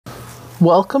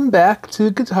Welcome back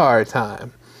to Guitar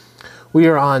Time. We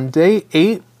are on day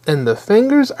 8 and the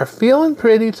fingers are feeling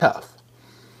pretty tough.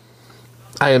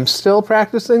 I am still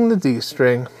practicing the D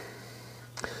string.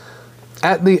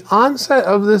 At the onset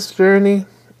of this journey,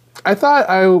 I thought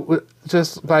I would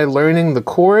just by learning the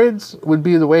chords would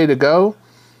be the way to go.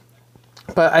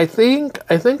 But I think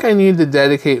I need to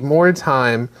dedicate more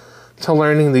time to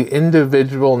learning the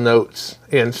individual notes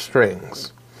and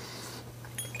strings.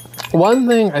 One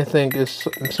thing I think is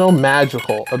so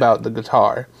magical about the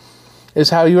guitar is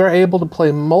how you are able to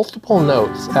play multiple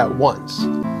notes at once.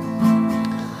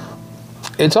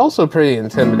 It's also pretty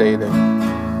intimidating.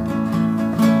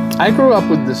 I grew up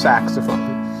with the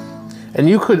saxophone, and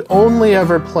you could only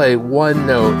ever play one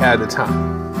note at a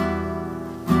time.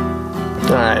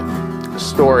 Alright,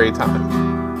 story time.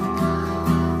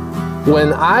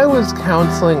 When I was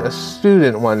counseling a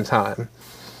student one time,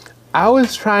 I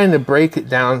was trying to break it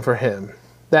down for him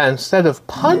that instead of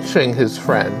punching his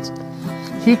friends,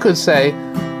 he could say,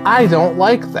 "I don't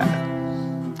like that."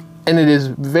 And it is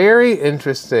very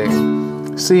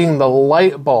interesting seeing the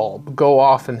light bulb go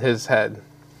off in his head.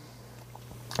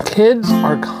 Kids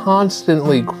are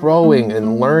constantly growing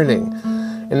and learning,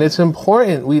 and it's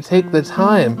important we take the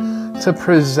time to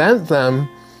present them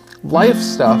life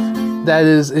stuff that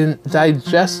is in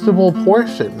digestible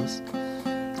portions.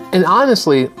 And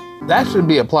honestly, that should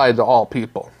be applied to all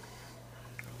people.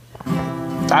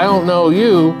 I don't know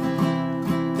you,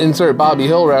 insert Bobby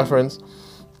Hill reference,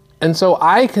 and so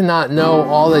I cannot know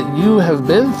all that you have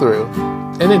been through,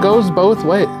 and it goes both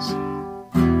ways.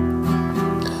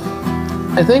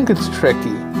 I think it's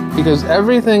tricky because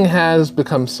everything has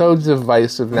become so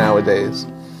divisive nowadays,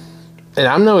 and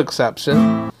I'm no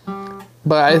exception,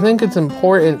 but I think it's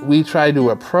important we try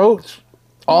to approach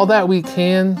all that we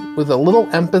can with a little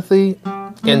empathy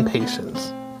and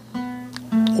patience.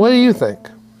 What do you think?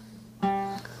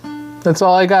 That's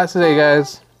all I got today,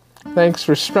 guys. Thanks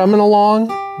for strumming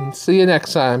along, and see you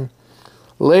next time.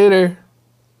 Later.